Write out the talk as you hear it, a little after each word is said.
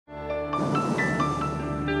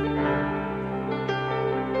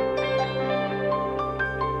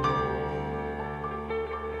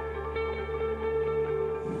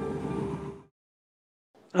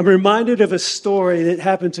I'm reminded of a story that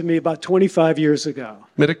happened to me about 25 years ago.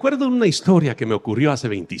 Me recuerdo una historia que me ocurrió hace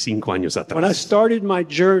 25 años When I atrás. started my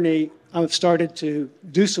journey, I started to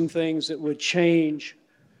do some things that would change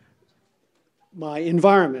my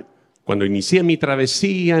environment. Cuando inicié mi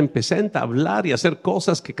travesía, empecé a entablar y hacer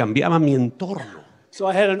cosas que cambiaban mi entorno. So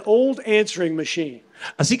I had an old answering machine,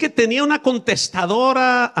 Así que tenía una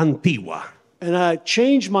contestadora antigua and I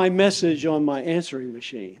changed my message on my answering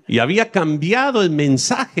machine. y había cambiado el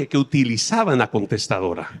mensaje que utilizaba en la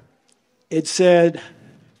contestadora. It said,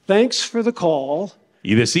 "Thanks for the call.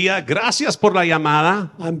 Y decía, gracias por la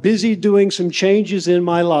llamada. I'm busy doing some changes in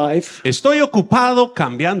my life. Estoy ocupado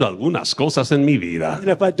cambiando algunas cosas en mi vida. And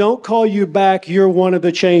if I don't call you back, you're one of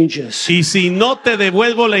the changes." Y si no te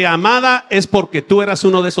devuelvo la llamada es porque tú eras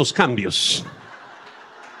uno de esos cambios.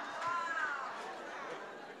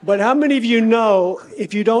 But how many of you know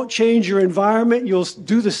if you don't change your environment, you'll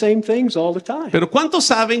do the same things all the time? Pero ¿cuántos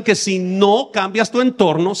saben que si no cambias tu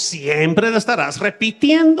entorno, siempre la estarás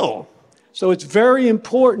repitiendo? So it's very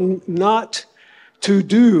important not to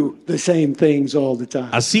do the same things all the time.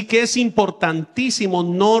 Así que es importantísimo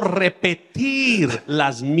no repetir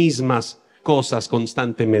las mismas cosas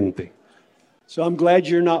constantemente. So I'm glad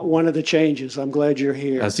you're not one of the changes. I'm glad you're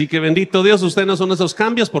here. Así que bendito Dios, ustedes no son esos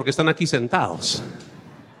cambios porque están aquí sentados.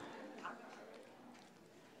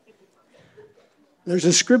 There's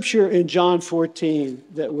a scripture in John 14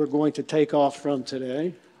 that we're going to take off from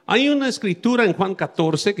today. Hay una escritura en Juan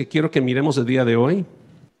 14 que quiero que miremos el día de hoy.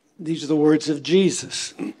 These are the words of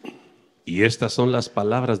Jesus. Y estas son las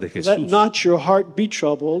palabras de Let Jesús. not your heart be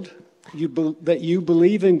troubled. That you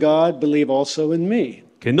believe in God, believe also in me.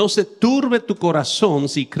 Que no se turbe tu corazón,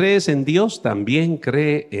 si crees en Dios, también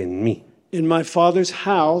cree en mí. In my Father's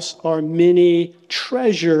house are many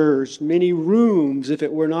treasures, many rooms. If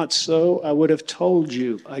it were not so, I would have told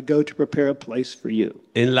you. I go to prepare a place for you.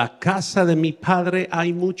 En la casa de mi Padre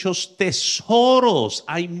hay muchos tesoros,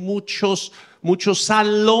 hay muchos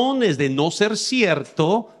salones. De no ser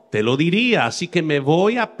cierto, te lo diría. Así que me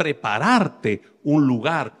voy a prepararte un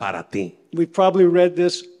lugar para ti. We've probably read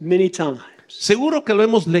this many times. Seguro que lo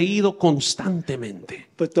hemos leído constantemente.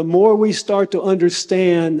 But the more we start to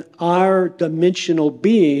understand our dimensional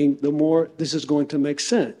being, the more this is going to make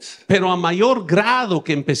sense. Pero a mayor grado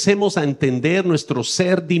que empecemos a entender nuestro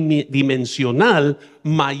ser dimensional,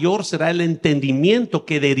 mayor será el entendimiento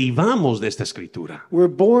que derivamos de esta escritura.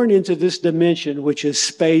 We're born into this dimension, which is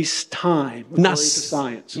space-time, according to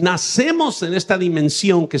science. Nacemos en esta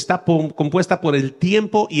dimensión que está compuesta por el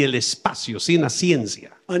tiempo y el espacio, sin la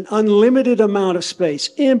ciencia. An unlimited amount of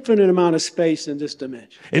space, infinite amount of space in this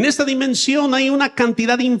dimension. En esta dimensión hay una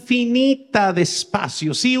cantidad infinita de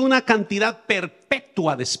espacio, sí, una cantidad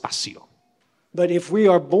perpetua de espacio. But if we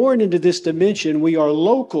are born into this dimension, we are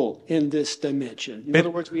local in this dimension. In other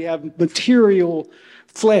words, we have material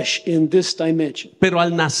flesh in this dimension. Pero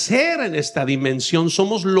al nacer en esta dimensión,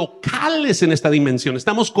 somos locales en esta dimensión.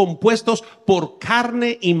 Estamos compuestos por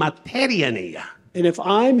carne y materia en ella. And if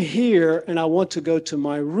I'm here and I want to go to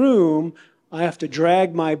my room, I have to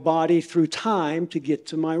drag my body through time to get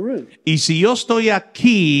to my room. Y si yo estoy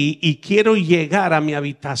aquí y quiero llegar a mi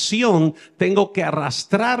habitación, tengo que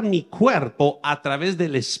arrastrar mi cuerpo a través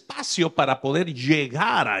del espacio para poder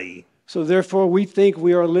llegar ahí. So therefore we think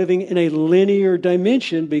we are living in a linear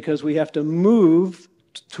dimension because we have to move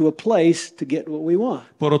to a place to get what we want.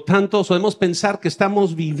 Por lo tanto, podemos pensar que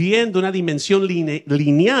estamos viviendo una dimensión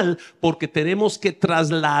lineal porque tenemos que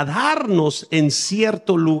trasladarnos en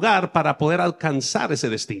cierto lugar para poder alcanzar ese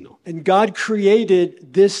destino. And God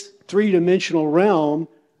created this three-dimensional realm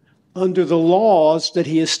under the laws that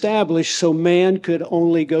he established so man could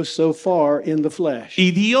only go so far in the flesh.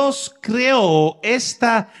 Y Dios creó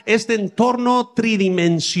este entorno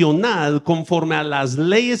tridimensional conforme a las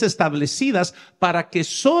leyes establecidas para que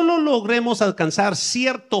solo logremos alcanzar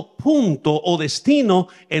cierto punto o destino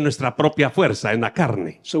en nuestra propia fuerza, en la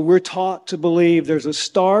carne. So we're taught to believe there's a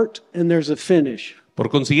start and there's a finish. Por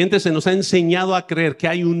consiguiente, se nos ha enseñado a creer que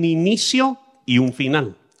hay un inicio y un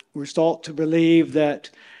final. We're taught to believe that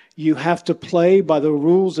you have to play by the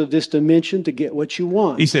rules of this dimension to get what you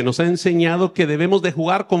want. Y se nos ha enseñado que debemos de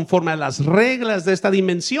jugar conforme a las reglas de esta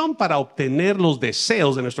dimensión para obtener los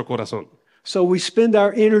deseos de nuestro corazón. So we spend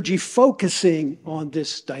our energy focusing on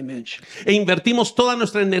this dimension. E invertimos toda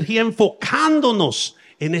nuestra energía enfocándonos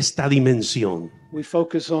en esta dimensión. We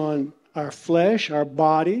focus on our flesh, our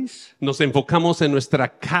bodies, Nos enfocamos en nuestra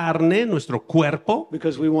carne, nuestro cuerpo,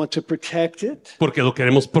 because we want to protect it. porque lo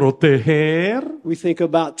queremos proteger. We think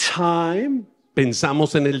about time.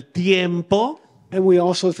 Pensamos en el tiempo. And we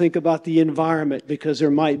also think about the environment because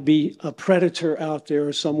there might be a predator out there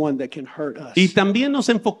or someone that can hurt us. Y también nos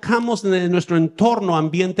enfocamos en nuestro entorno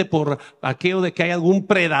ambiente por aquello de que hay algún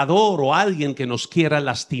predador o alguien que nos quiera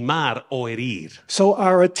lastimar o herir. So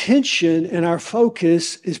our attention and our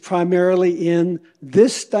focus is primarily in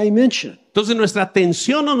this dimension. Entonces nuestra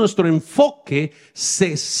atención o nuestro enfoque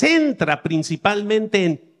se centra principalmente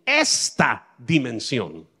en esta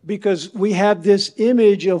dimensión. Because we have this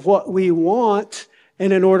image of what we want,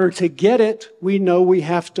 and in order to get it, we know we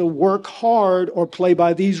have to work hard or play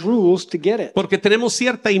by these rules to get it. Porque tenemos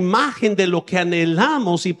cierta imagen de lo que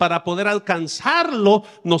anhelamos y para poder alcanzarlo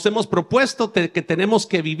nos hemos propuesto que tenemos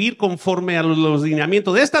que vivir conforme a los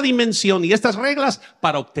lineamientos de esta dimensión y estas reglas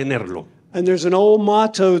para obtenerlo. And there's an old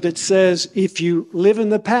motto that says, if you live in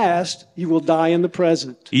the past, you will die in the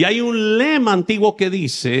present. Y hay un lema antiguo que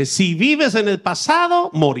dice, si vives en el pasado,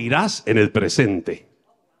 morirás en el presente.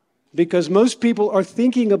 Because most people are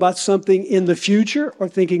thinking about something in the future or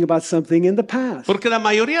thinking about something in the past. Porque la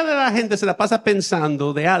mayoría de la gente se la pasa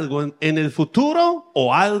pensando de algo en el futuro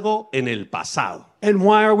o algo en el pasado. And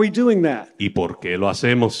why are we doing that? ¿Y por qué lo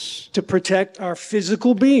hacemos? To protect our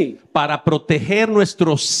physical being. Para proteger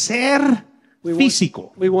nuestro ser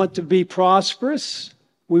físico. We want to be prosperous.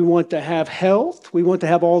 We want to have health. We want to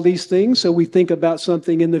have all these things. So we think about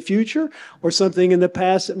something in the future or something in the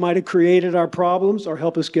past that might have created our problems or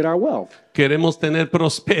help us get our wealth. Queremos tener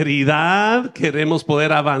prosperidad, queremos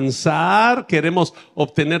poder avanzar, queremos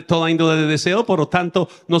obtener toda índole de deseo, por lo tanto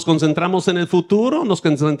nos concentramos en el futuro, nos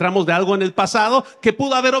concentramos de algo en el pasado que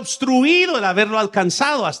pudo haber obstruido el haberlo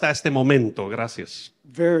alcanzado hasta este momento. Gracias.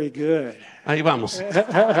 Very good. Ahí vamos.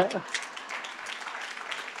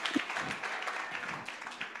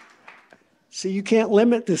 See, you can't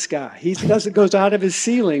limit this guy. He goes out of his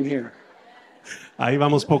ceiling here. Ahí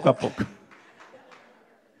vamos poco a poco.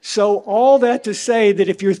 So all that to say that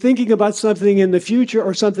if you're thinking about something in the future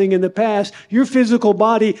or something in the past, your physical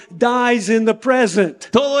body dies in the present.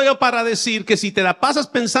 Todo ello para decir que si te la pasas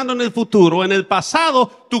pensando en el futuro o en el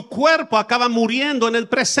pasado, tu cuerpo acaba muriendo en el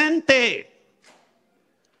presente.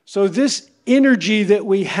 So this energy that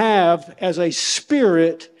we have as a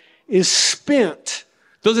spirit is spent.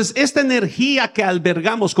 Entonces, esta energía que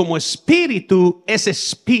albergamos como espíritu es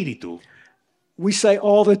espíritu. We say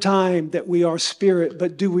all the time that we are spirit,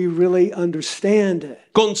 but do we really understand it?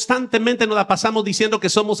 Constantemente nos la pasamos diciendo que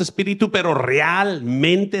somos espíritu, pero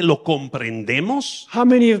 ¿realmente lo comprendemos? How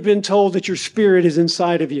many have been told that your spirit is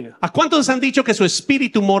inside of you? ¿A cuántos han dicho que su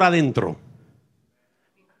espíritu mora dentro?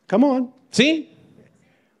 Come on. ¿Sí?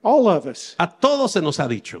 All of us. A todos se nos ha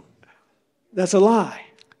dicho. That's a lie.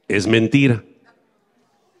 Es mentira.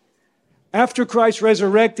 After Christ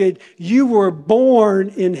resurrected, you were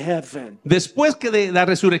born in heaven. Después que de la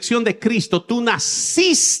resurrección de Cristo, tú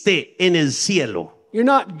naciste en el cielo. You're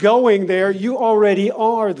not going there, you already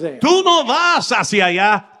are there. Tú no vas hacia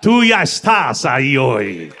allá, tú ya estás ahí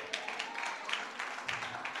hoy.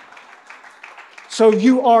 So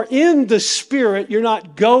you are in the Spirit, you're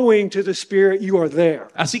not going to the Spirit, you are there.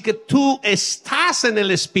 Así que tú estás en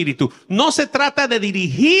el Espíritu. No se trata de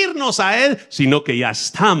dirigirnos a Él, sino que ya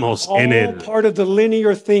estamos en All Él. part of the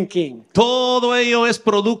linear thinking Todo ello es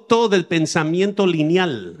producto del pensamiento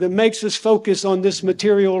lineal, that makes us focus on this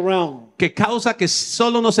material realm. que causa que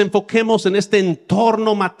solo nos enfoquemos en este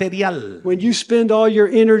entorno material. When you spend all your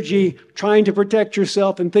energy trying to protect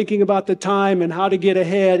yourself and thinking about the time and how to get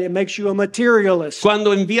ahead, it makes you a materialist.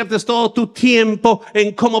 Cuando inviertes todo tu tiempo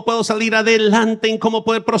en cómo puedo salir adelante, en cómo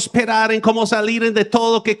poder prosperar, en cómo salir de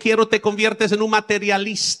todo lo que quiero, te conviertes en un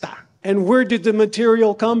materialista. And where did the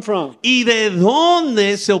material come from? ¿Y de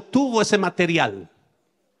dónde se obtuvo ese material?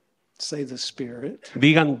 Say the Spirit.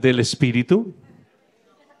 Digan, del Espíritu.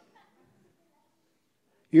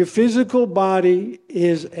 Your physical body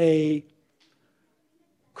is a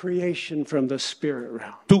creation from the spirit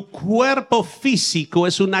realm. Tu cuerpo físico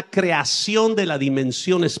es una creación de la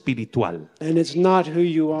dimensión espiritual And it's not who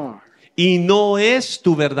you are. y no es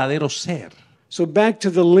tu verdadero ser. So back to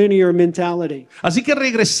the linear mentality. Así que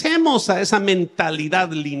regresemos a esa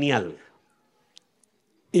mentalidad lineal.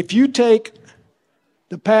 If you take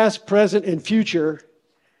the past, present, and future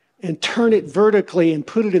and turn it vertically and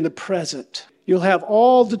put it in the present, you'll have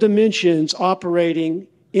all the dimensions operating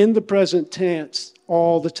in the present tense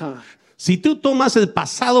all the time. Si tú tomas el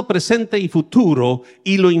pasado, presente y futuro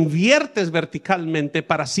y lo inviertes verticalmente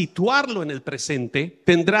para situarlo en el presente,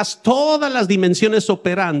 tendrás todas las dimensiones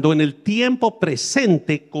operando en el tiempo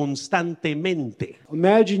presente constantemente.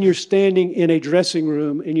 Imagine you're standing in a dressing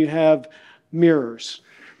room and you have mirrors.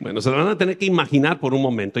 Bueno, se lo van a tener que imaginar por un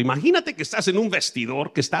momento. Imagínate que estás en un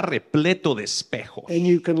vestidor que está repleto de espejos. And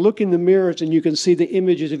you can look in the mirrors and you can see the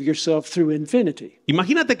images of yourself through infinity.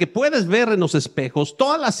 Imagínate que puedes ver en los espejos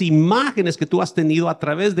todas las imágenes que tú has tenido a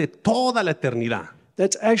través de toda la eternidad.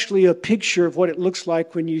 That's actually a picture of what it looks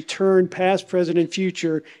like when you turn past, present, and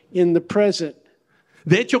future in the present.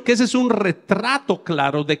 De hecho, que ese es un retrato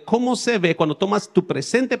claro de cómo se ve cuando tomas tu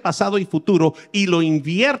presente, pasado y futuro y lo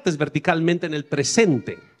inviertes verticalmente en el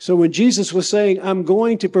presente. So when Jesus was saying, I'm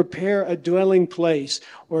going to prepare a dwelling place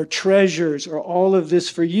or treasures or all of this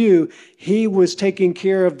for you, he was taking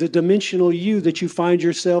care of the dimensional you that you find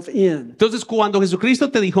yourself in. Entonces, cuando Jesucristo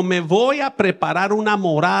te dijo, me voy a preparar una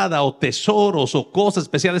morada o tesoros o cosas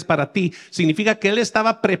especiales para ti, significa que Él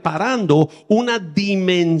estaba preparando una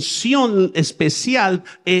dimensión especial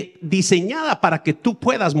diseñada para que tú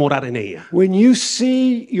puedas morar en ella. When you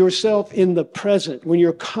see yourself in the present, when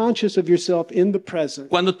you're conscious of yourself in the present,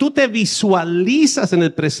 Cuando tú te visualizas en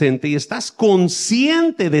el presente y estás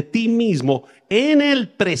consciente de ti mismo en el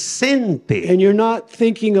presente, and you're not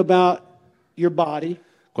thinking about your body,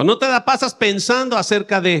 cuando te la pasas pensando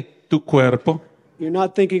acerca de tu cuerpo, you're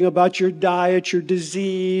not thinking about your diet, your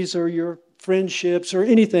disease, or your friendships, or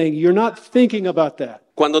anything. You're not thinking about that.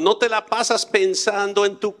 cuando no te la pasas pensando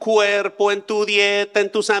en tu cuerpo, en tu dieta,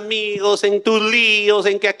 en tus amigos, en tus líos,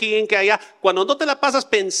 en que aquí, en que allá, cuando no te la pasas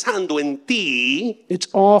pensando en ti, It's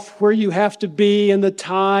off where you have to be and the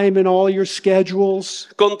time and all your schedules.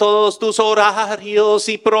 con todos tus horarios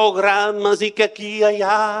y programas y que aquí y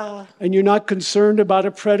allá, And you're not concerned about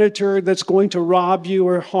a predator that's going to rob you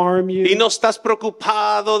or harm y you. no estás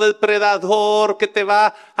preocupado del predador que te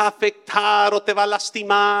va a afectar o te va a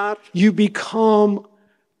lastimar, You become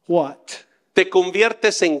what? ¿te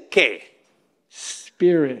conviertes en qué?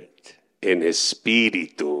 Spirit. En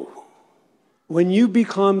espíritu. When you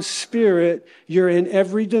become spirit, you're in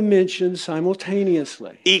every dimension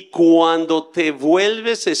simultaneously. Y cuando te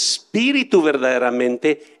vuelves espíritu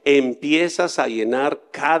verdaderamente, empiezas a llenar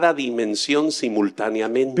cada dimensión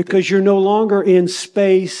simultáneamente. Because you're no longer in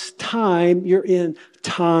space, time, you're in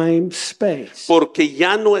time, space. Porque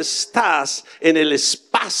ya no estás en el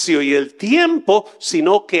espacio y el tiempo,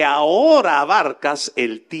 sino que ahora abarcas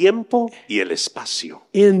el tiempo y el espacio.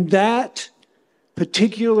 In that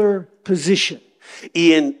particular position,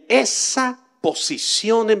 Y en esa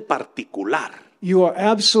posición en particular, you are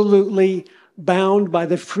absolutely bound by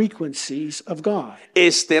the frequencies of God.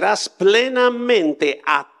 estarás plenamente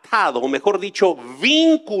atado, o mejor dicho,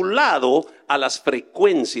 vinculado a las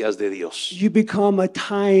frecuencias de Dios. You become a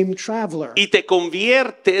time traveler. Y te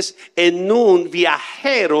conviertes en un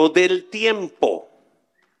viajero del tiempo.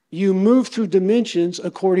 You move through dimensions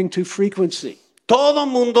according to frequency. Todo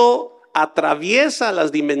mundo atraviesa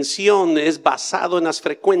las dimensiones basado en las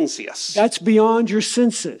frecuencias. That's beyond your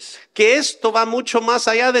senses. Que esto va mucho más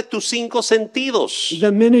allá de tus 5 sentidos.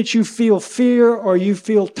 The minute you feel fear or you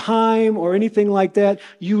feel time or anything like that,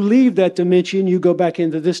 you leave that dimension, you go back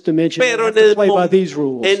into this dimension. Pero And have to play by these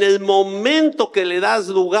rules. en el momento que le das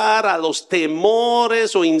lugar a los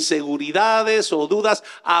temores o inseguridades o dudas,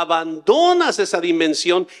 abandonas esa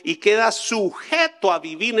dimensión y quedas sujeto a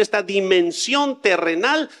vivir en esta dimensión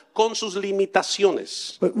terrenal con sus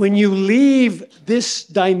limitaciones. But when you leave this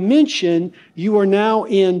dimension, you are now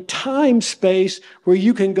in time space where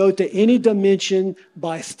you can go to any dimension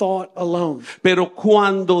by thought alone. Pero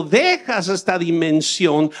cuando dejas esta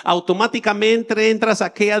dimensión, automáticamente entras a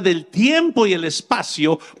aquella del tiempo y el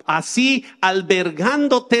espacio, así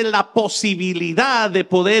albergándote la posibilidad de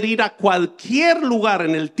poder ir a cualquier lugar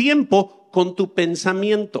en el tiempo con tu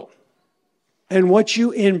pensamiento. And what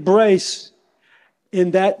you embrace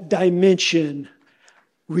in that dimension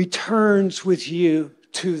returns with you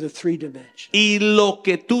to the three dimensions. Y lo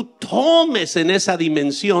que tú tomes en esa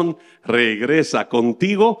dimensión regresa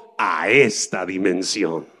contigo a esta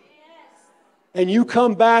dimensión. And you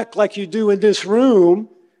come back like you do in this room,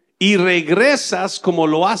 Y regresas como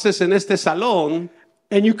lo haces en este salón.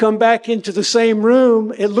 and you come back into the same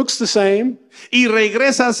room, it looks the same, Y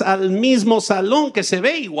regresas al mismo salón que se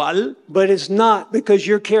ve igual. but it's not because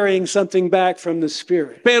you're carrying something back from the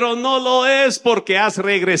Spirit. Pero no lo es porque has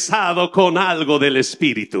regresado con algo del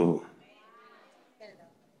Espíritu.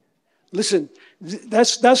 Listen,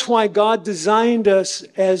 that's why God designed us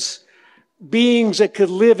as beings that could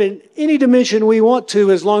live in any dimension we want to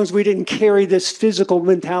as long as we didn't carry this physical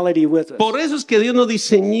mentality with us. Por eso es que Dios nos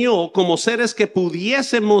diseñó como seres que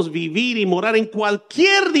pudiésemos vivir y morar en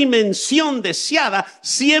cualquier dimensión deseada,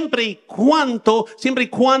 siempre y cuando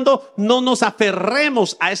no nos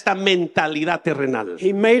aferremos a esta mentalidad terrenal.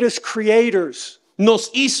 He made us creators, Nos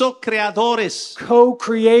hizo creadores,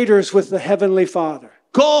 co-creators with the Heavenly Father.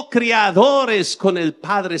 co-creadores con el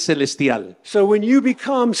Padre Celestial. So when you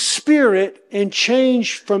become spirit and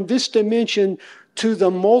change from this dimension to the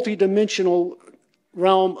multidimensional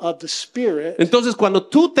realm of the spirit, Entonces, cuando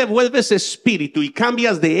tú te vuelves espíritu y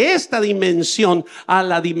cambias de esta dimensión a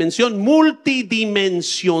la dimensión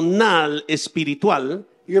multidimensional espiritual,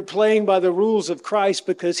 you're playing by the rules of Christ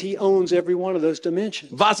because he owns every one of those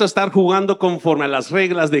dimensions. vas a estar jugando conforme a las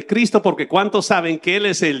reglas de Cristo, porque ¿cuántos saben que Él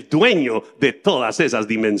es el dueño de todas esas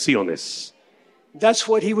dimensiones? That's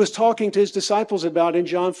what he was talking to his disciples about in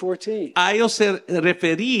John 14. A ellos se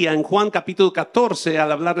refería en Juan capítulo 14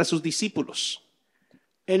 al hablar de sus discípulos.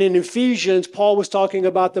 And in Ephesians, Paul was talking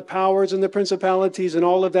about the powers and the principalities and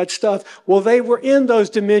all of that stuff. Well, they were in those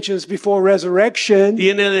dimensions before resurrection. Y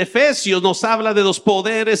en el Efesios nos habla de los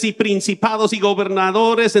poderes y principados y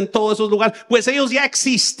gobernadores en todos esos lugares. Pues ellos ya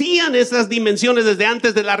existían esas dimensiones desde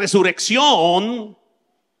antes de la resurrección.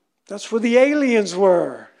 That's where the aliens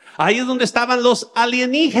were. Ahí es donde estaban los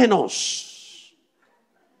alienígenos.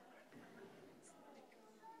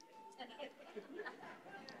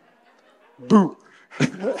 Boo.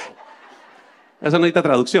 Eso no necesita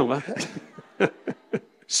traducción, ¿va?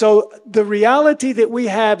 So the reality that we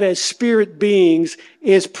have as spirit beings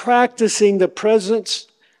is practicing the presence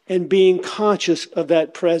and being conscious of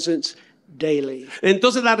that presence daily.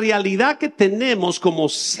 Entonces la realidad que tenemos como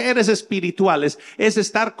seres espirituales es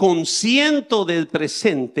estar consciente del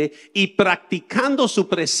presente y practicando su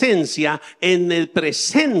presencia en el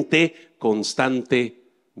presente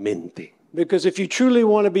constantemente. Because if you truly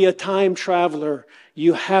want to be a time traveler,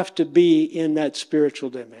 you have to be in that spiritual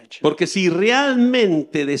dimension. Porque si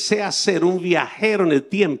realmente deseas ser un viajero en el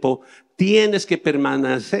tiempo, tienes que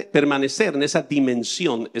permanecer en esa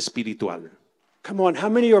dimensión espiritual. Come on, how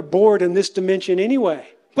many are bored in this dimension anyway?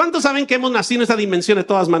 ¿Cuántos saben que hemos nacido en esa dimensión de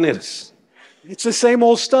todas maneras? It's the same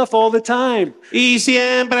old stuff all the time. Y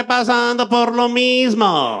siempre pasando por lo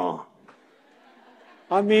mismo.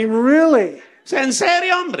 I mean, really? ¿En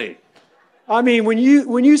serio, hombre? I mean, when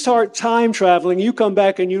you start time traveling, you come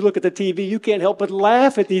back and you look at the TV, you can't help but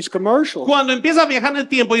laugh at these commercials. Cuando empiezas a viajar en el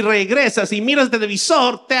tiempo y regresas y miras el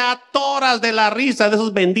televisor, te atoras de la risa de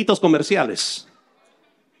esos benditos comerciales.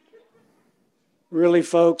 Really,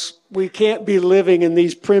 folks, we can't be living in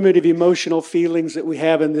these primitive emotional feelings that we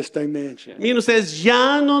have in this dimension. Miren ustedes,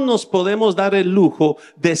 ya no nos podemos dar el lujo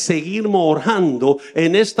de seguir morando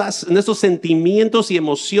en estos sentimientos y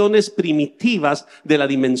emociones primitivas de la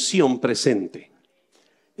dimensión presente.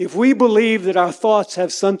 If we believe that our thoughts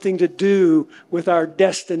have something to do with our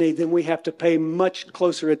destiny, then we have to pay much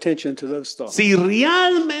closer attention to those thoughts. Si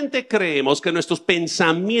realmente creemos que nuestros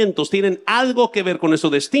pensamientos tienen algo que ver con nuestro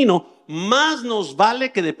destino, más nos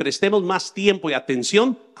vale que le prestemos más tiempo y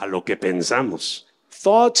atención a lo que pensamos.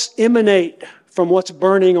 Thoughts emanate from what's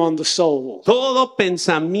burning on the soul. Todo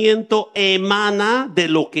pensamiento emana de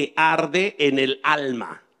lo que arde en el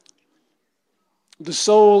alma. The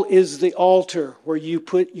soul is the altar where you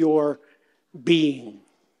put your being.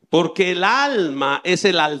 Porque el alma es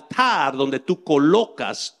el altar donde tú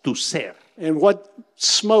colocas tu ser. And what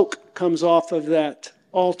smoke comes off of that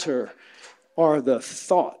altar are the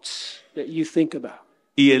thoughts that you think about.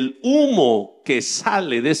 Y el humo que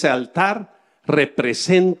sale de ese altar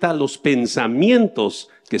representa los pensamientos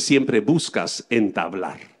que siempre buscas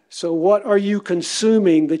entablar. So what are you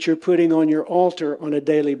consuming that you're putting on your altar on a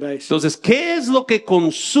daily basis? Entonces, ¿qué es lo que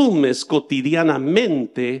consumes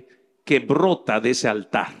cotidianamente que brota de ese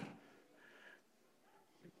altar?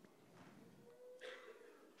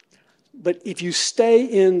 But if you stay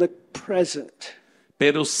in the present,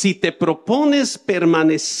 Pero si te propones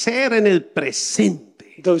permanecer en el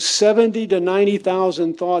presente, those 70 to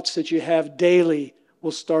 90,000 thoughts that you have daily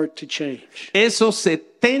will start to change. esos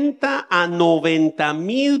 70 a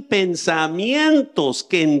 90,000 pensamientos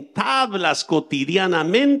que entablas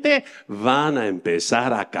cotidianamente van a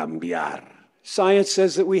empezar a cambiar. Science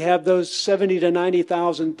says that we have those 70 to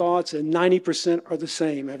 90,000 thoughts and 90% are the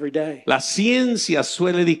same every day. La ciencia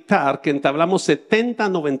suele dictar que entablamos 70 a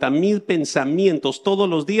 90,000 pensamientos todos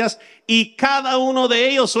los días y cada uno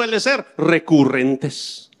de ellos suele ser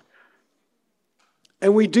recurrentes.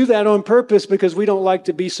 And we do that on purpose because we don't like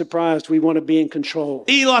to be surprised. We want to be in control.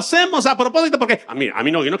 Y lo hacemos a propósito porque a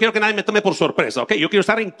mí no, yo no quiero que nadie me tome por sorpresa, ¿ok? Yo quiero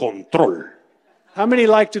estar en control. How many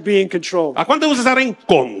like to be in control? ¿A cuánto te gusta estar en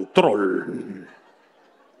control?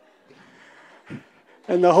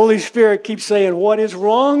 And the Holy Spirit keeps saying, what is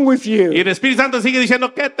wrong with Y you? el Espíritu Santo sigue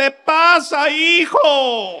diciendo, ¿qué te pasa,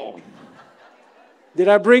 hijo? Did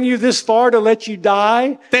I bring you this far to let you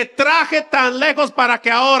die? Te traje tan lejos para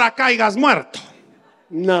que ahora caigas muerto.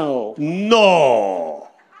 No. No.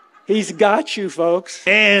 He's got you, folks.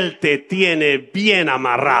 Él te tiene bien He's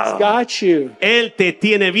amarrado. got you. Él te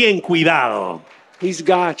tiene bien cuidado. He's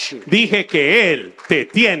got you. Dije que Él te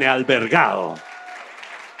tiene albergado.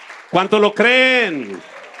 ¿Cuánto lo creen?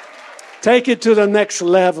 Take it to the next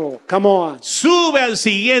level. Come on. Sube al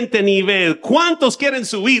siguiente nivel. ¿Cuántos quieren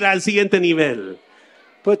subir al siguiente nivel?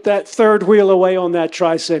 Put that third wheel away on that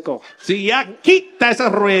tricycle. Si ya quita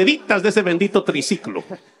esas rueditas de ese bendito triciclo.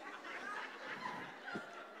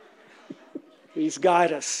 He's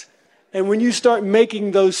got us. And when you start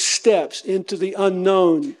making those steps into the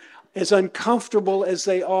unknown, as uncomfortable as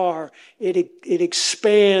they are, it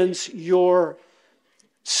expands your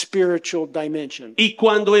spiritual dimension. Y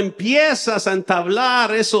cuando empiezas a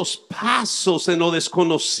entablar esos pasos en lo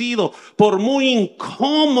desconocido, por muy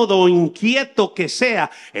incómodo o inquieto que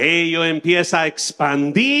sea, ello empieza a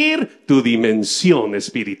expandir tu dimensión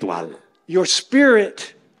espiritual. Your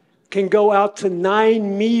spirit can go out to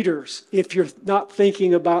 9 meters if you're not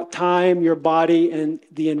thinking about time, your body, and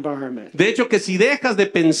the environment. De hecho, que si dejas de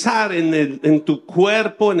pensar en tu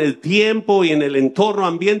cuerpo, en el tiempo y en el entorno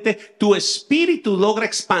ambiente, tu espíritu logra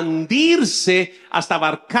expandirse hasta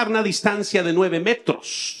abarcar una distancia de 9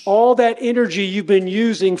 metros. All that energy you've been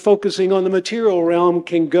using focusing on the material realm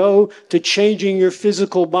can go to changing your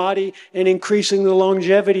physical body and increasing the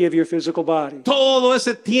longevity of your physical body. Todo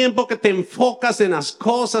ese tiempo que te enfocas en las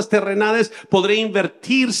cosas terrenales podría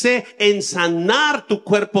invertirse en sanar tu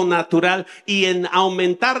cuerpo natural y en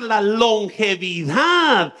aumentar la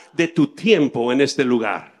longevidad de tu tiempo en este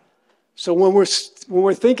lugar. So when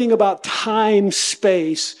we're thinking about time,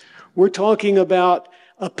 space, we're talking about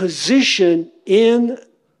a position in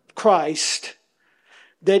Christ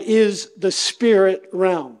that is the spirit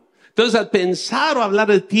realm. Entonces, al pensar o hablar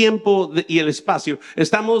del tiempo y el espacio,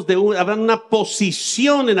 estamos hablando de una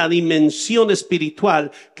posición en la dimensión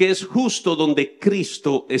espiritual que es justo donde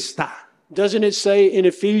Cristo está. Doesn't it say in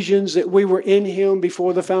Ephesians that we were in him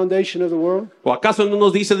before the foundation of the world? ¿O acaso no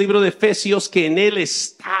nos dice el libro de Efesios que en él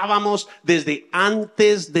estábamos desde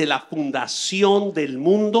antes de la fundación del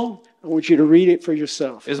mundo? I want you to read it for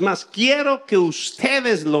yourself. Es más, quiero que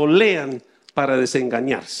ustedes lo lean para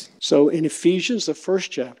desengañarse. So in Ephesians, the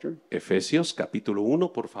first chapter, Efesios capítulo 1,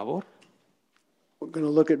 por favor. we're going to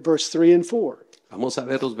look at verse 3 and 4. Vamos a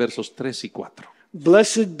ver los versos 3 y 4.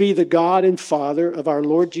 Blessed be the God and Father of our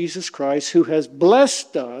Lord Jesus Christ, who has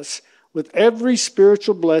blessed us with every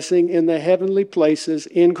spiritual blessing in the heavenly places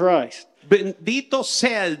in Christ. Bendito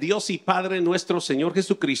sea el Dios y Padre nuestro Señor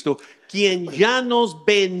Jesucristo, quien ya nos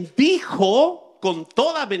bendijo con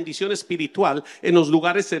toda bendición espiritual en los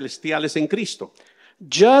lugares celestiales en Cristo.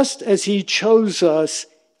 Just as he chose us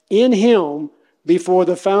in him before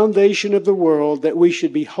the foundation of the world, that we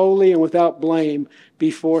should be holy and without blame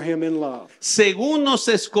before him in love. Según nos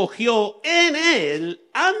escogió en él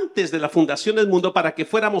antes de la fundación del mundo para que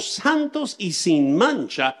fuéramos santos y sin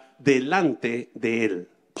mancha delante de él.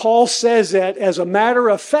 Paul says that as a matter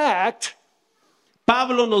of fact,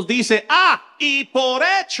 Pablo nos dice, y por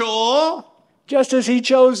hecho, just as he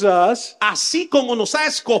chose us, así como nos ha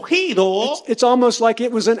escogido, it's almost like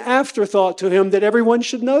it was an afterthought to him that everyone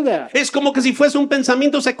should know that. es como que si fuese un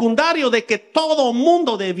pensamiento secundario de que todo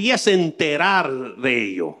mundo debiese enterar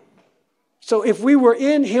de ello. So if we were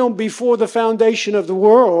in him before the foundation of the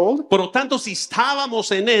world, Por lo tanto, si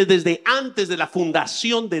estábamos en él desde antes de la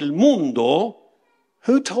fundación del mundo,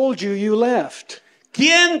 who told you you left?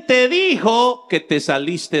 ¿quién te dijo que te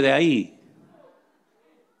saliste de ahí?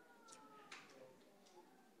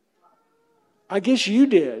 I guess you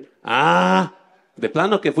did. De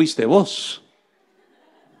plano que fuiste vos.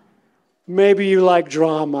 Maybe you like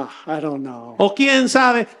drama. I don't know. O quién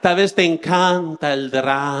sabe, tal vez te encanta el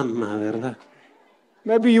drama, ¿verdad?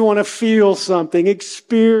 Maybe you want to feel something,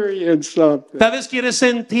 experience something. Tal vez quieres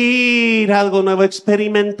sentir algo nuevo,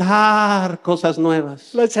 experimentar cosas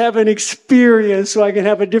nuevas. Let's have an experience so I can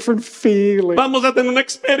have a different feeling. Vamos a tener una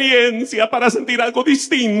experiencia para sentir algo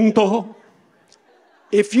distinto.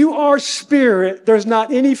 If you are spirit, there's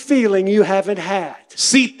not any feeling you haven't had.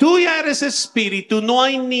 Si tú ya eres espíritu, no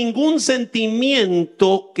hay ningún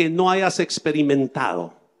sentimiento que no hayas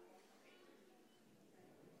experimentado.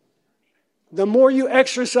 The more you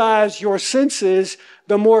exercise your senses,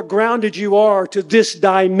 the more grounded you are to this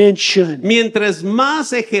dimension. Mientras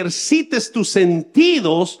más ejercites tus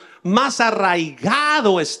sentidos, más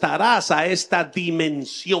arraigado estarás a esta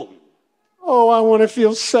dimensión. Oh, I want to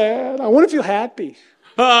feel sad. I want to feel happy.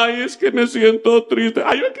 Ay, es que me siento triste.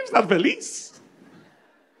 Ay, yo quiero estar feliz.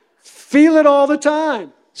 Feel it all the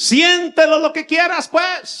time. Siéntelo lo que quieras,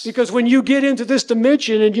 pues. Because when you get into this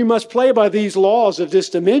dimension and you must play by these laws of this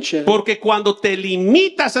dimension, Porque cuando te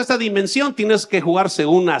limitas a esta dimensión, tienes que jugar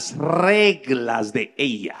según las reglas de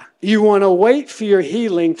ella. you want to wait for your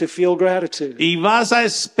healing to feel gratitude. Y vas a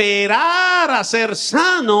esperar a ser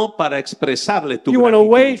sano para expresarle tu You want to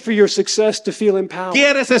gratitud. wait for your success to feel empowered.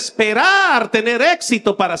 Quieres esperar tener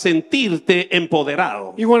éxito para sentirte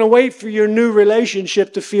empoderado. You want to wait for your new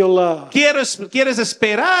relationship to feel love. Quieres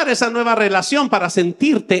esperar esa nueva relación para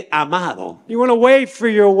sentirte amado. You want to wait for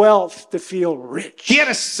your wealth to feel rich.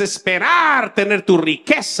 Quieres esperar tener tu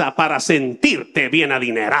riqueza para sentirte bien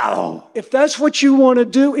adinerado. If that's what you want to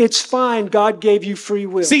do, it's fine. God gave you free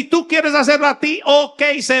will. Si tú quieres hacerlo a ti,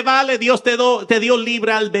 ok, se vale. Dios te dio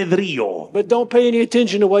libre albedrío. But don't pay any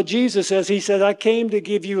attention to what Jesus says. He says, I came to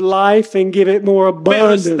give you life and give it more Pero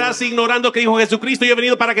abundantly. estás ignorando que dijo Jesucristo: yo he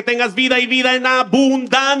venido para que tengas vida y vida en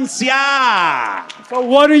abundancia. So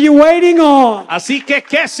what are you waiting on? Así que,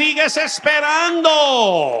 ¿qué sigues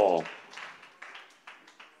esperando?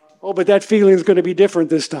 Oh, but that feeling is going to be different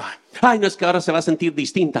this time. Ay, no, es que ahora se va a sentir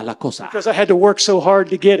distinta la cosa. Because I had to work so hard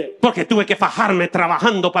to get it. Porque tuve que fajarme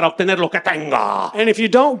trabajando para obtener lo que tengo. And if you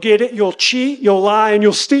don't get it, you'll cheat, you'll lie, and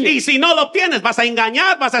you'll steal. Y si no lo obtienes, vas a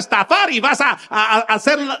engañar, vas a estafar y vas a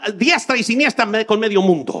hacer diestra y siniestra con medio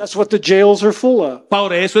mundo. That's what the jails are full of.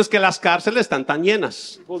 Por eso es que las cárceles están tan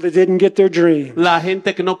llenas. Well, they didn't get their dream. La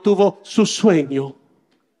gente que no obtuvo su sueño.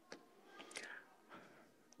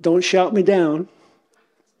 Don't shout me down.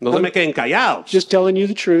 No se me queden callados. Just telling you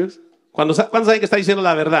the truth. ¿Cuándo saben que está diciendo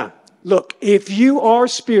la verdad? Look, if you are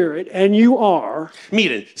spirit, and you are,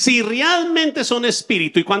 Miren, si realmente son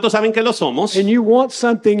espíritu, ¿y cuántos saben que lo somos? and you want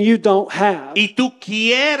something you don't have Y tú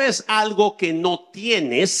quieres algo que no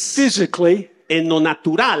tienes physically, en lo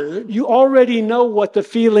natural, you already know what the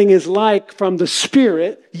feeling is like from the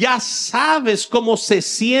spirit. ya sabes cómo se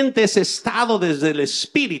siente ese estado desde el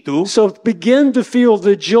espíritu. So begin to feel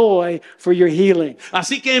the joy for your healing.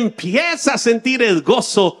 Así que empieza a sentir el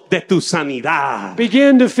gozo de tu sanidad.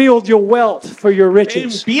 Begin to feel your wealth for your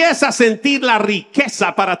riches. Empieza a sentir la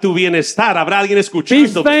riqueza para tu bienestar. Habrá alguien Be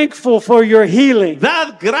escuchando. thankful for your healing.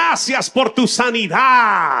 Dad gracias por tu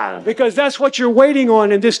sanidad. Because that's what you're waiting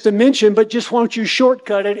on in this dimension, but just why don't you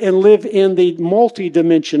shortcut it and live in the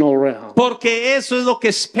multi-dimensional realm. Porque eso es lo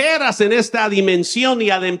que esperas en esta dimensión,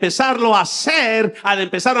 y al empezarlo a hacer, al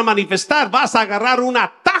empezar a manifestar, vas a agarrar un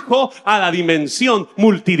atajo a la dimensión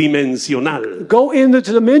multidimensional. Go into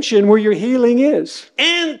the dimension where your healing is.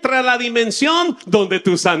 Entra a la dimensión donde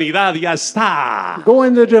tu sanidad ya está. Go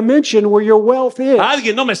in the dimension where your wealth is.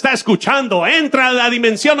 Alguien no me está escuchando. Entra a la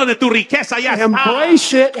dimensión donde tu riqueza ya está.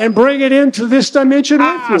 Embrace it and bring it into this dimension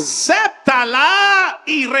with you. Acéptala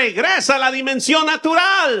y regresa a la dimensión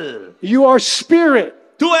natural. You are spirit.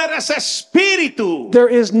 Tú eres espíritu. There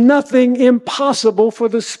is nothing impossible for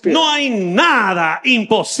the spirit. No hay nada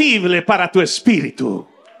imposible para tu espíritu.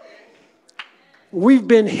 We've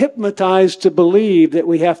been hypnotized to believe that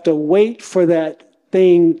we have to wait for that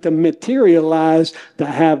thing to materialize to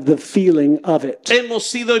have the feeling of it. Hemos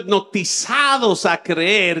sido hipnotizados a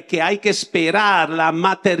creer que hay que esperar la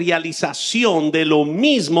materialización de lo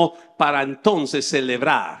mismo para entonces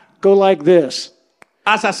celebrar. Go like this.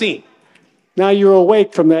 Haz así. Now you're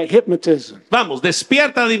awake from that hypnotism. Vamos,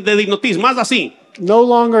 despierta de hipnotismo. Haz así. No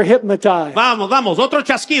longer hypnotized. Vamos, otro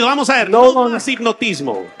chasquido. Vamos a ver. No No longer- más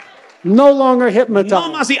hipnotismo. No longer hypnotized.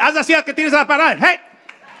 No más. Haz así que tienes que parar. Hey,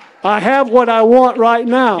 I have what I want right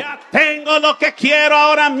now. ya tengo lo que quiero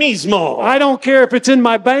ahora mismo. I don't care if it's in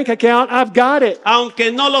my bank account, I've got it.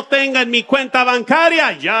 Aunque no lo tenga en mi cuenta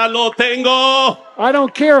bancaria, ya lo tengo. I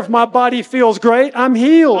don't care if my body feels great, I'm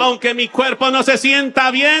healed. Aunque mi cuerpo no se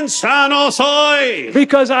sienta bien, sano soy.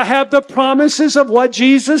 Because I have the promises of what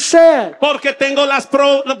Jesus said. Porque tengo las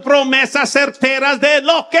promesas certeras de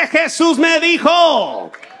lo que Jesús me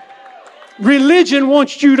dijo. Religion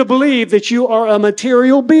wants you to believe that you are a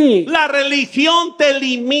material being. La religión te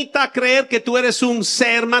limita a creer que tú eres un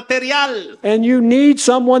ser material. And you need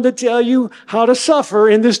someone to tell you how to suffer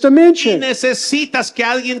in this Y dimension. necesitas que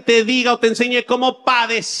alguien te diga o te enseñe cómo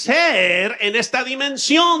padecer en esta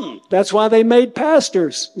dimensión. That's why they made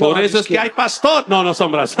pastors. No, Por I'm eso just es que hay kidding. pastor. No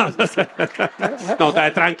son bromas. No,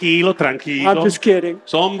 tranquilo. I'm just kidding.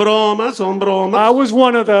 Son bromas. I was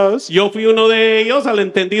one of those. Yo fui uno de ellos, al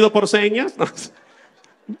entendido por señas.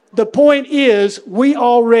 The point is, we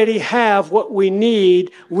already have what we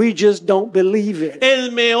need. We just don't believe it.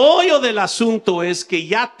 El meollo del asunto es que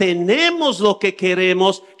ya tenemos lo que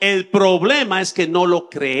queremos. El problema es que no lo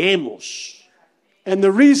creemos. And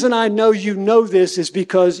the reason I know this is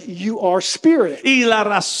because you are spirit. Y la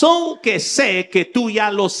razón que sé que tú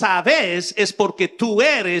ya lo sabes es porque tú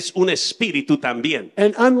eres un espíritu también.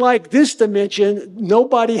 And unlike this dimension,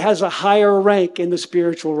 nobody has a higher rank in the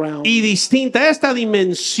spiritual realm. Y distinta a esta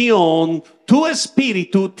dimensión, tu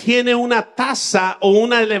espíritu tiene una tasa o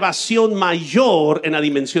una elevación mayor en la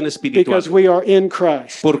dimensión espiritual. Because we are in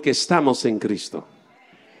Christ. Porque estamos en Cristo.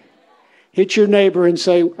 Hit your neighbor and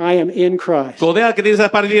say, I am in Christ. Codea al que tienes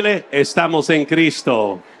para y dile, estamos en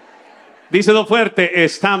Cristo. Díselo fuerte,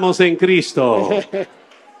 estamos en Cristo.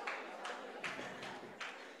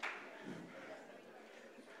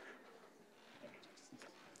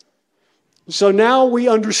 So now we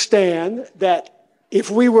understand that if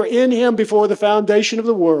we were in him before the foundation of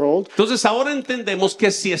the world, Entonces ahora entendemos que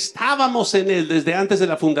si estábamos en él desde antes de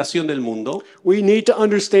la fundación del mundo, we need to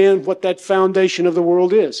understand what that foundation of the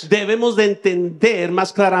world is. debemos de entender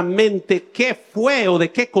más claramente qué fue o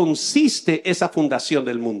de qué consiste esa fundación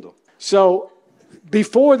del mundo. So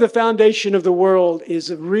before the foundation of the world is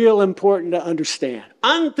real important to understand.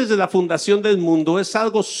 Antes de la fundación del mundo es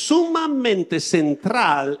algo sumamente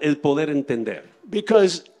central el poder entender.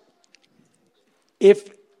 Because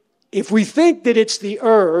if we think that it's the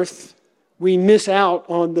earth, we miss out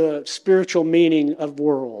on the spiritual meaning of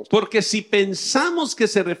world. Porque si pensamos que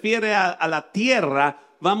se refiere a la tierra,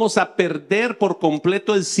 vamos a perder por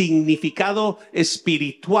completo el significado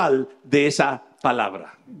espiritual de esa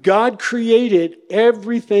palabra. God created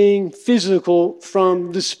everything physical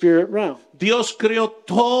from the spirit realm. Dios creó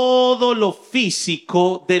todo lo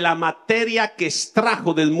físico de la materia que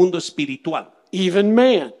extrajo del mundo espiritual, Even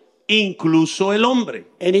man. incluso el hombre.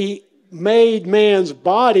 And he made man's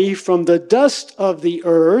body from the dust of the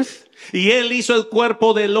earth Y él hizo el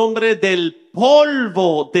cuerpo del hombre del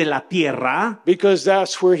polvo de la tierra, because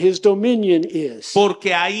that's where his dominion is.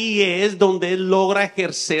 porque ahí es donde él logra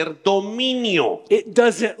ejercer dominio. It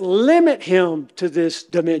doesn't limit him to this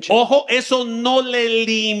dimension, Ojo, eso no le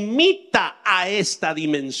limita a esta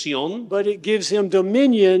dimensión, but it gives him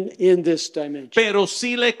dominion in this dimension. pero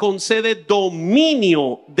sí le concede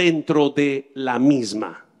dominio dentro de la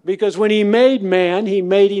misma. Because when he made man, he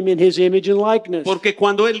made him in his image and likeness. Porque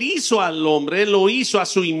cuando él hizo al hombre, lo hizo a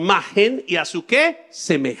su imagen y a su ¿qué?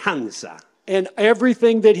 Semejanza. And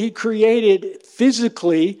everything that he created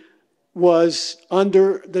physically was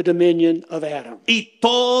under the dominion of Adam. Y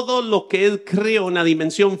todo lo que él creó en la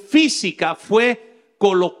dimensión física fue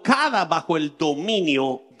colocada bajo el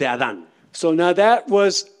dominio de Adán. So now that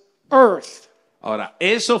was earth. Ahora,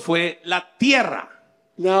 eso fue la tierra.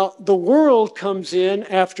 Now the world comes in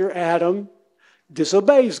after Adam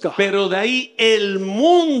disobeys God. Pero de ahí el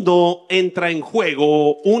mundo entra en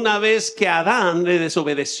juego una vez que Adán le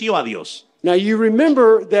desobedeció a Dios. Now you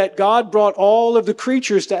remember that God brought all of the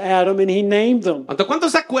creatures to Adam and he named them.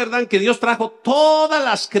 ¿Cuántos se acuerdan que Dios trajo todas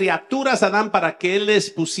las criaturas a Adán para que él les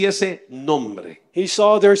pusiese nombre? He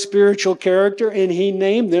saw their spiritual character and he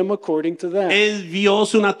named them according to that. Él vio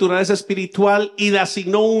su naturaleza espiritual y le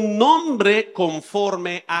asignó un nombre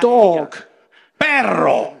conforme a Dog. ella.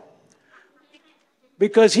 Perro.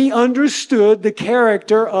 Because he understood the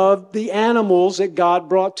character of the animals that God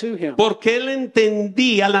brought to him. Porque él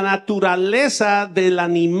entendía la naturaleza del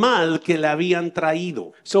animal que le habían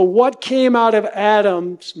traído. So what came out of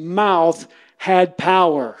Adam's mouth had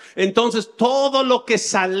power. Entonces todo lo que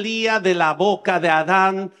salía de la boca de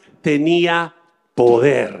Adán tenía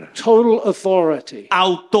poder, Total authority.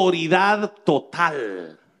 autoridad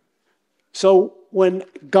total. So when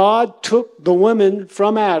God took the woman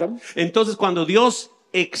from Adam, Entonces cuando Dios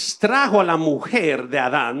extrajo a la mujer de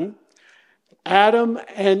Adán, Adam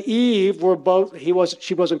and Eve were both,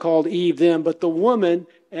 she wasn't called Eve then, but the woman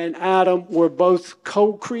and Adam were both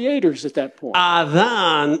co-creators at that point.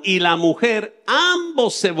 Adán y la mujer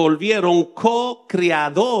ambos se volvieron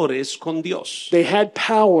co-creadores con Dios. They had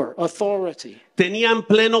power, authority. Tenían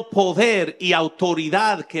pleno poder y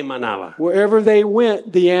autoridad que emanaba. Wherever they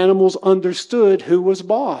went, the animals understood who was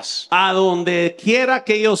boss. A donde quiera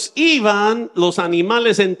que ellos iban, los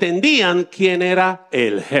animales entendían quién era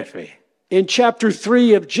el jefe. In chapter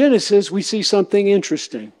 3 of Genesis, we see something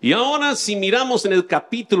interesting. Y ahora si miramos en el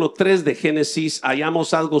capítulo 3 de Génesis,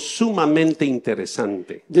 hallamos algo sumamente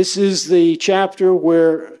interesante. This is the chapter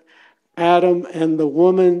where Adam and the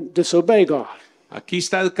woman disobey God. Aquí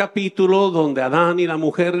está el capítulo donde Adán y la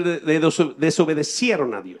mujer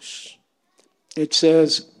desobedecieron a Dios. It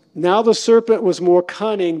says, "Now the serpent was more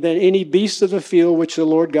cunning than any beast of the field which the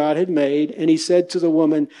Lord God had made. And he said to the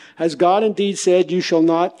woman, Has God indeed said, You shall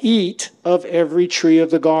not eat of every tree of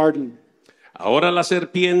the garden?" Ahora la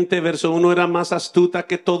serpiente, verso 1, era más astuta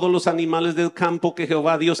que todos los animales del campo que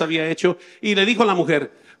Jehová Dios había hecho. Y le dijo a la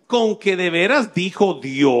mujer, ¿con que de veras dijo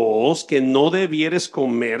Dios que no debieres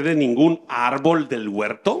comer de ningún árbol del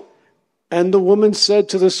huerto? And the woman said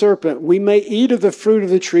to the serpent, we may eat of the fruit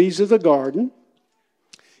of the trees of the garden.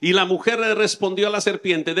 Y la mujer le respondió a la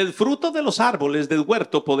serpiente, del fruto de los árboles del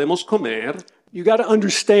huerto podemos comer. You got to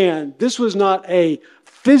understand, this was not a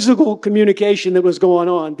physical communication that was going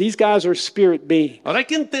on. These guys are spirit beings. Ahora hay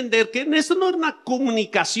que entender que esto no era una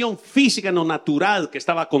comunicación física, no natural que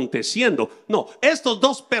estaba aconteciendo. No, estos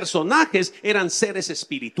dos personajes eran seres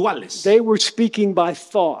espirituales. They were speaking by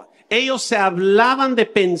thought, Ellos se hablaban de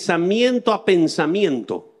pensamiento a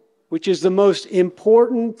pensamiento, which is the most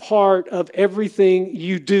important part of everything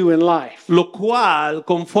you do in life. lo cual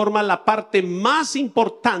conforma la parte más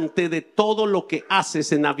importante de todo lo que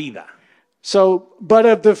haces en la vida. So, but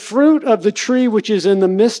of the fruit of the tree which is in the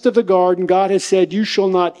midst of the garden, God has said, you shall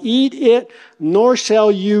not eat it, nor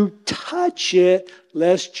shall you touch it,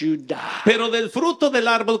 lest you die. Pero del fruto del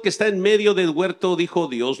árbol que está en medio del huerto, dijo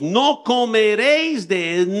Dios, no comeréis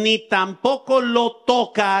de él, ni tampoco lo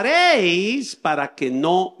tocaréis para que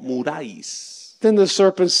no muráis. Then the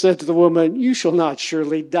serpent said to the woman, you shall not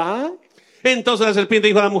surely die. Entonces la serpiente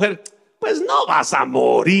dijo a la mujer, pues no vas a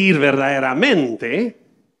morir verdaderamente.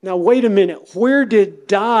 Now, wait a minute. Where did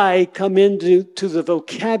die come into the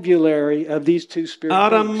vocabulary of these two spirit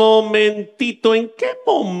Ahora, beings? momentito, ¿en qué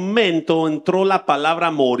momento entró la palabra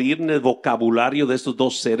morir en el vocabulario de estos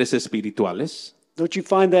dos seres espirituales? Don't you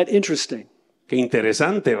find that interesting? Qué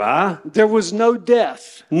interesante, ¿va? There was no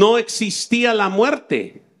death. No existía la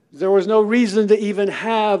muerte. There was no reason to even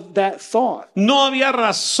have that thought. No había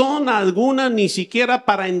razón alguna ni siquiera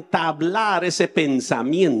para entablar ese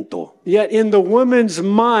pensamiento. Yet in the woman's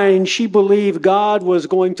mind, she believed God was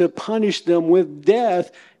going to punish them with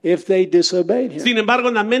death if they disobeyed him. Sin embargo,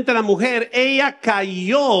 en la mente de la mujer, ella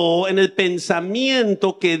cayó en el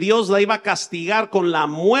pensamiento que Dios la iba a castigar con la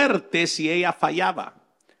muerte si ella fallaba.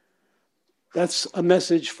 That's a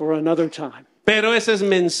message for another time. Pero ese es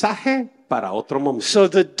mensaje para otro momento. So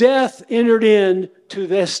the death entered into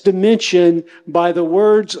this dimension by the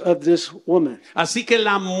words of this woman. Así que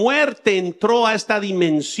la muerte entró a esta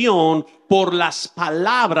dimensión por las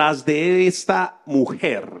palabras de esta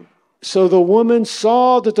mujer. So the woman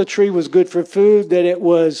saw that the tree was good for food, that it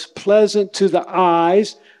was pleasant to the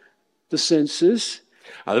eyes, the senses,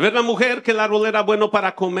 Al ver la mujer que el árbol era bueno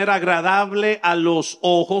para comer, agradable a los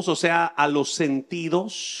ojos, o sea, a los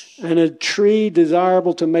sentidos, and a tree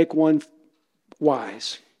desirable to make one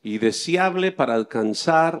wise. y deseable para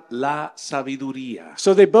alcanzar la sabiduría.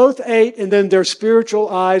 So they both ate, and then their spiritual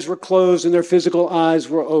eyes were closed and their physical eyes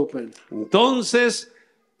were open. Entonces,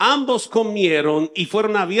 ambos comieron y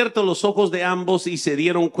fueron abiertos los ojos de ambos y se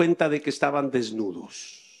dieron cuenta de que estaban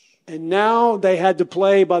desnudos. And now they had to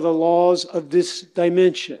play by the laws of this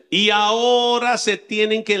dimension. Y ahora se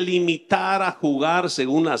tienen que limitar a jugar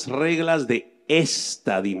según las reglas de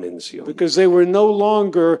esta dimensión. Because they were no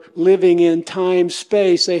longer living in time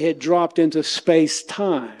space, they had dropped into space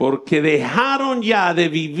time. Porque dejaron ya de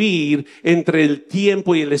vivir entre el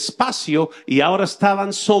tiempo y el espacio y ahora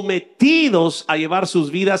estaban sometidos a llevar sus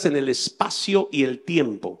vidas en el espacio y el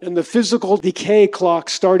tiempo. And the physical decay clock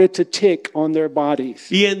started to tick on their bodies.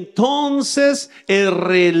 Y entonces el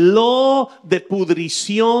reloj de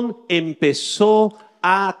pudrición empezó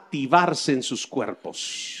a activarse en sus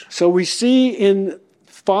cuerpos. So we see in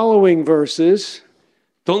following verses,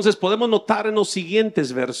 Entonces podemos notar en los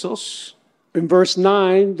siguientes versos, in verse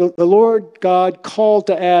 9, the Lord God called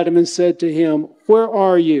to Adam and said to him, where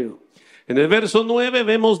are you? en el verso 9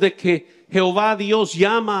 vemos de que Jehová Dios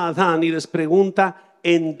llama a Adán y les pregunta,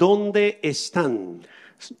 ¿en dónde están?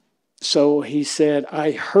 So he said,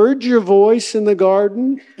 I heard your voice in the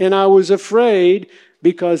garden, and I was afraid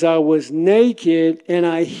because I was naked and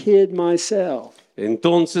I hid myself.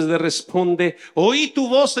 Entonces le responde, oí tu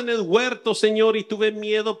voz en el huerto, Señor, y tuve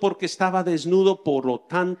miedo porque estaba desnudo, por lo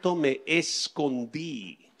tanto me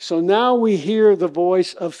escondí. So now we hear the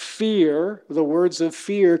voice of fear, the words of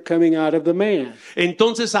fear coming out of the man.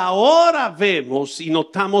 Entonces ahora vemos y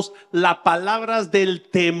notamos las palabras del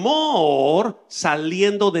temor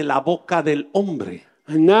saliendo de la boca del hombre.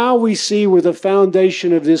 And now we see where the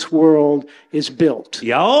foundation of this world is built.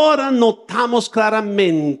 Y ahora notamos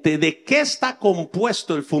claramente de qué está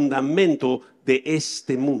compuesto el fundamento de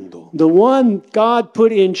este mundo. The one God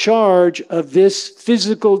put in charge of this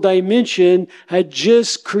physical dimension had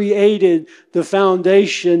just created the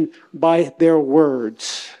foundation by their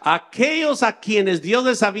words. Aquellos a quienes Dios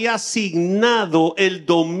les había asignado el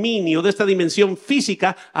dominio de esta dimensión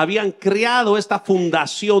física habían creado esta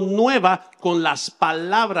fundación nueva con las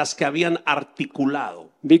palabras que habían articulado.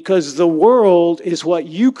 Because the world is what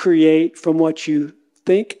you create from what you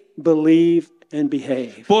think, believe, and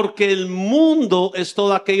behave. Porque el mundo es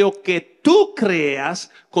todo aquello que tú creas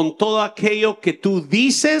con todo aquello que tú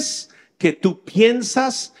dices, que tú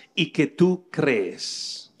piensas y que tú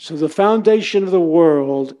crees. So the foundation of the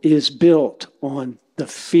world is built on the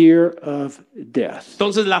fear of death.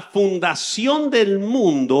 Entonces la fundación del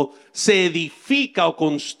mundo se edifica o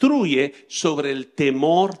construye sobre el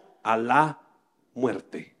temor a la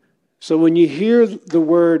muerte. So when you hear the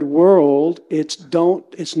word world,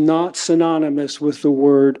 it's not synonymous with the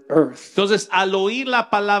word earth. Entonces, al oír la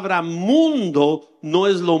palabra mundo, no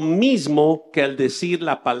es lo mismo que al decir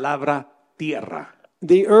la palabra tierra.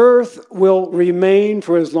 The earth will remain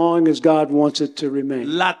for as long as God wants it to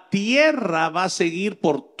remain. La tierra va a seguir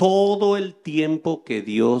por todo el tiempo que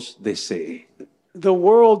Dios desee. The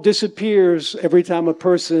world disappears every time a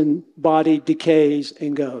person's body decays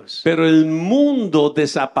and goes. Pero el mundo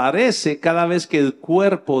desaparece cada vez que el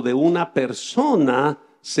cuerpo de una persona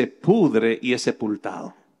se pudre y es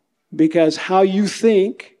sepultado. Because how you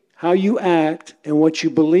think, how you act, and what you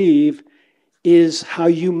believe is how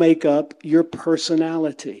you make up your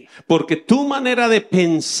personality. Porque tu manera de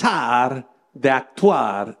pensar, de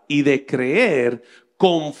actuar y de creer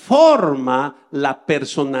conforma la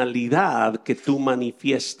personalidad que tú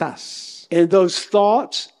manifiestas. And those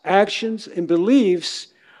thoughts, actions, and beliefs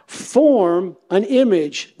form an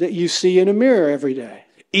image that you see in a mirror every day.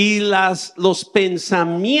 Y los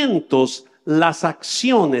pensamientos, las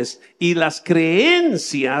acciones y las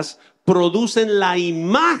creencias producen la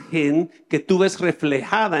imagen que tú ves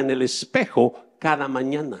reflejada en el espejo cada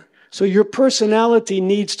mañana. So your personality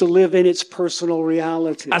needs to live in its personal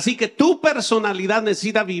reality. Así que tu personalidad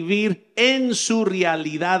necesita vivir en su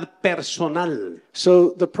realidad personal.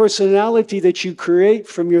 So the personality that you create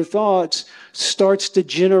from your thoughts starts to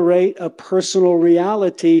generate a personal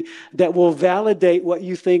reality that will validate what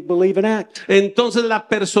you think, believe, and act. Entonces la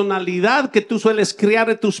personalidad que tú sueles crear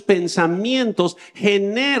de tus pensamientos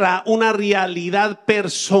genera una realidad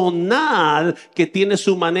personal que tiene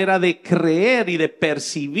su manera de creer y de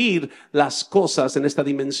percibir las cosas en esta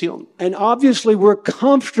dimensión. And obviously we're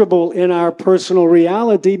comfortable in our personal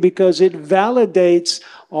reality because it validates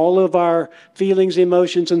all of our feelings,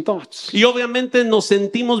 emotions, and thoughts. Y obviamente nos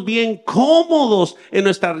sentimos bien cómodos en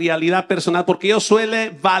nuestra realidad personal porque ello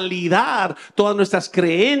suele validar todas nuestras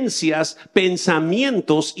creencias,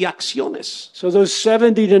 pensamientos y acciones. So those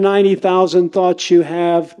 70 to 90,000 thoughts you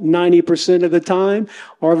have 90% of the time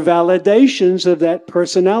are validations of that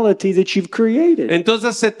personality that you've created.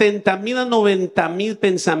 Entonces 70,000 a 90,000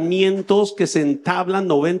 pensamientos que se entablan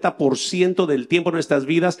 90% del tiempo en nuestras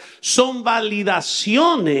vidas son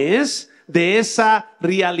validaciones de esa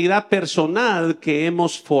realidad personal que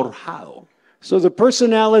hemos forjado. So the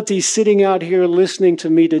personality sitting out here listening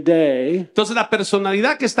to me today Entonces la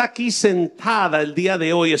personalidad que está aquí sentada el día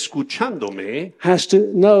de hoy escuchándome has to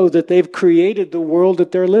know that they've created the world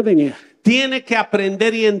that they're living in. tiene que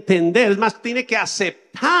aprender y entender, es más, tiene que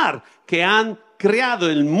aceptar que han creado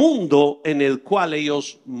el mundo en el cual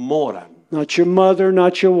ellos moran. Not your mother,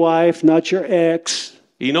 not your wife, not your ex.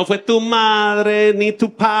 Y no fue tu madre, ni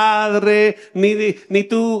tu padre, ni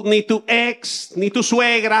tu ex, ni tu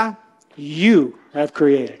suegra. You have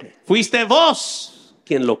created it. Fuiste vos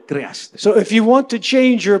quien lo creaste. So if you want to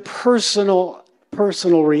change your personal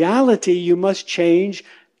reality, you must change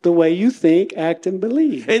the way you think, act, and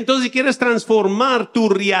believe. Entonces, si quieres transformar tu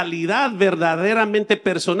realidad verdaderamente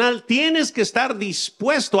personal, tienes que estar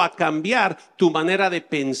dispuesto a cambiar tu manera de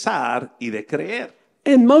pensar y de creer.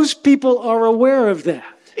 And most people are aware of that.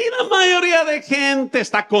 Y la mayoría de gente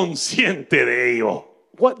está consciente de ello.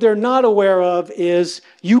 What they're not aware of is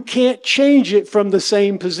you can't change it from the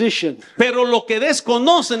same position. Pero lo que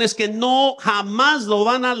desconocen es que no jamás lo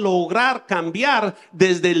van a lograr cambiar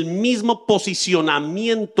desde el mismo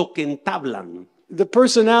posicionamiento que entablan. The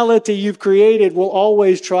personality you've created will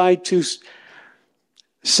always try to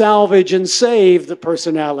salvage and save the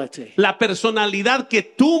personality. La personalidad que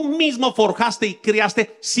tú mismo forjaste y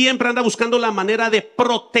creaste siempre anda buscando la manera de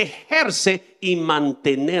protegerse y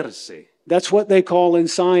mantenerse. That's what they call in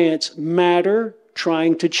science matter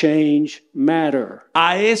trying to change matter.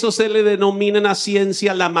 A eso se le denomina en la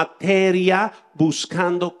ciencia la materia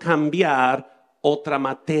buscando cambiar otra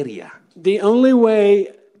materia. The only way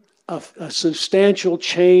a substantial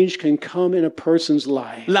change can come in a person's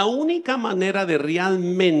life La única manera de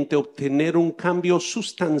realmente obtener un cambio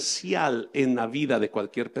sustancial en la vida de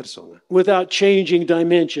cualquier persona, without changing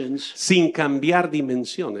dimensions sin cambiar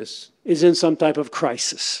dimensiones, is in some type of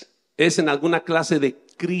crisis. es en alguna clase de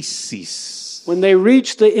crisis. When they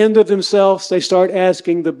reach the end of themselves, they start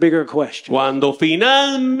asking the bigger question. Cuando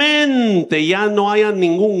finalmente ya no haya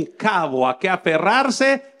ningún cabo a que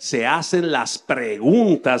aferrarse, se hacen las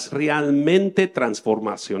preguntas realmente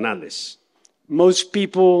transformacionales. Most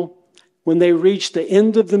people, when they reach the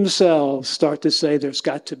end of themselves, start to say there's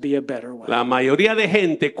got to be a better way. La mayoría de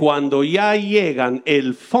gente, cuando ya llegan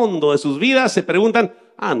el fondo de sus vidas, se preguntan,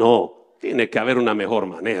 no, tiene que haber una mejor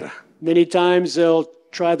manera. Many times they'll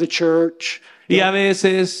try the church. Y a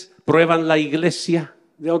veces prueban la iglesia.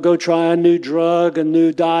 They'll go try a new drug, a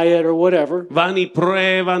new diet, or whatever. Van y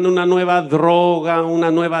prueban una nueva droga,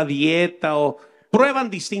 una nueva dieta o prueban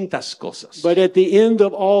distintas cosas. But at the end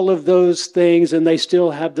of all of those things, and they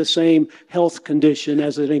still have the same health condition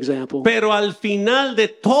as an example, Pero al final de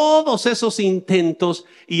todos esos intentos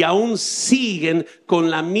y aún siguen con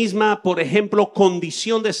la misma, por ejemplo,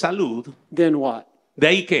 condición de salud, then what? de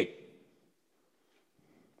ahí que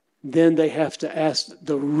Then they have to ask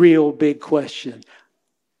the real big question.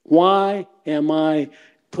 Why am I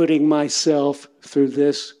putting myself through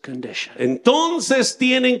this condition? entonces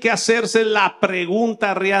tienen que hacerse la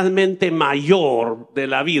pregunta realmente mayor de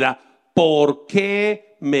la vida: ¿por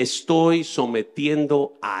qué me estoy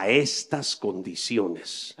sometiendo a estas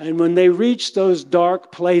condiciones? And when they reach those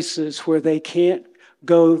dark places where they can't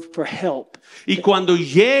go for help, Y cuando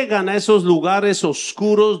llegan a esos lugares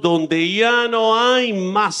oscuros donde ya no hay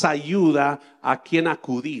más ayuda a quien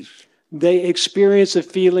acudir, they experience a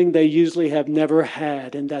feeling they usually have never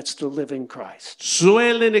had, and that's the living Christ.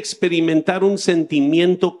 suelen experimentar un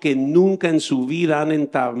sentimiento que nunca en su vida han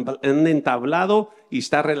entablado y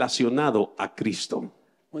está relacionado a Cristo.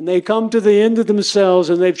 When they come to the end of themselves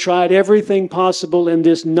and they've tried everything possible in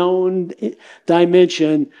this known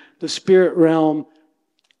dimension, the spirit realm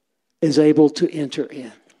is able to enter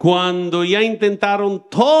in. Cuando ya intentaron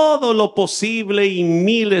todo lo posible y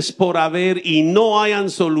miles por haber y no hayan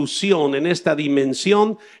solución en esta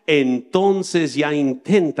dimensión, entonces ya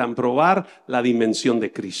intentan probar la dimensión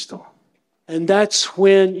de Cristo. And that's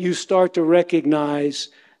when you start to recognize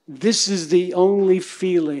this is the only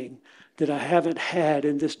feeling that I haven't had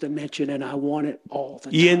in this dimension, and I want it all the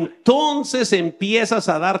Y time. entonces empiezas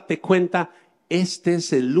a darte cuenta: este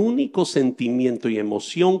es el único sentimiento y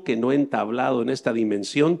emoción que no he entablado en esta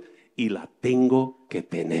dimensión y la tengo que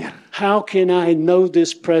tener. How can I know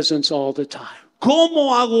this presence all the time?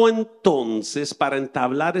 ¿Cómo hago entonces para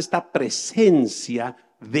entablar esta presencia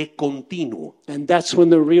de continuo? And that's when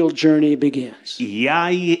the real journey begins. Y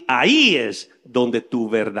ahí es donde tu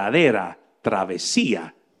verdadera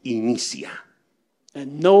travesía inicia.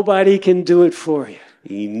 And nobody can do it for you.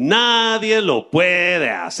 Y nadie lo puede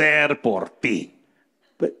hacer por ti.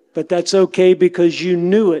 But that's okay because you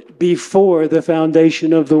knew it before the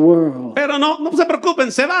foundation of the world. Pero no se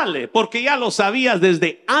preocupen, se vale, porque ya lo sabías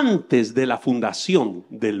desde antes de la fundación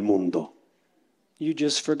del mundo. You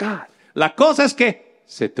just forgot. La cosa es que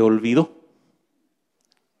se te olvidó.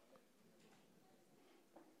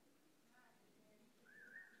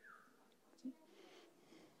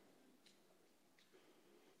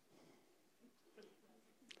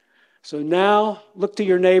 So now look to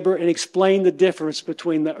your neighbor and explain the difference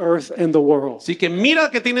between the earth and the world. Así que mira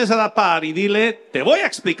que tienes a la par y dile: te voy a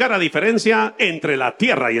explicar la diferencia entre la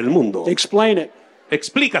tierra y el mundo. Explain it.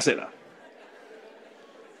 Explícasela.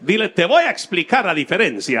 Dile: te voy a explicar la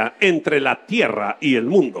diferencia entre la tierra y el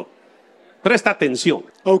mundo. Presta atención.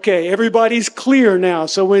 Okay, everybody's clear now.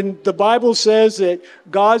 So when the Bible says that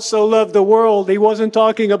God so loved the world, he wasn't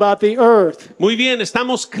talking about the earth. Muy bien,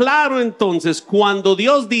 estamos claros entonces. Cuando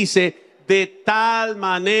Dios dice: de tal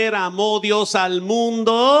manera amó Dios al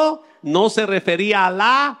mundo, no se refería a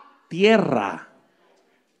la tierra.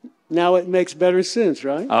 Now it makes better sense,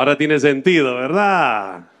 right? Ahora tiene sentido,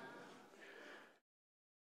 ¿verdad?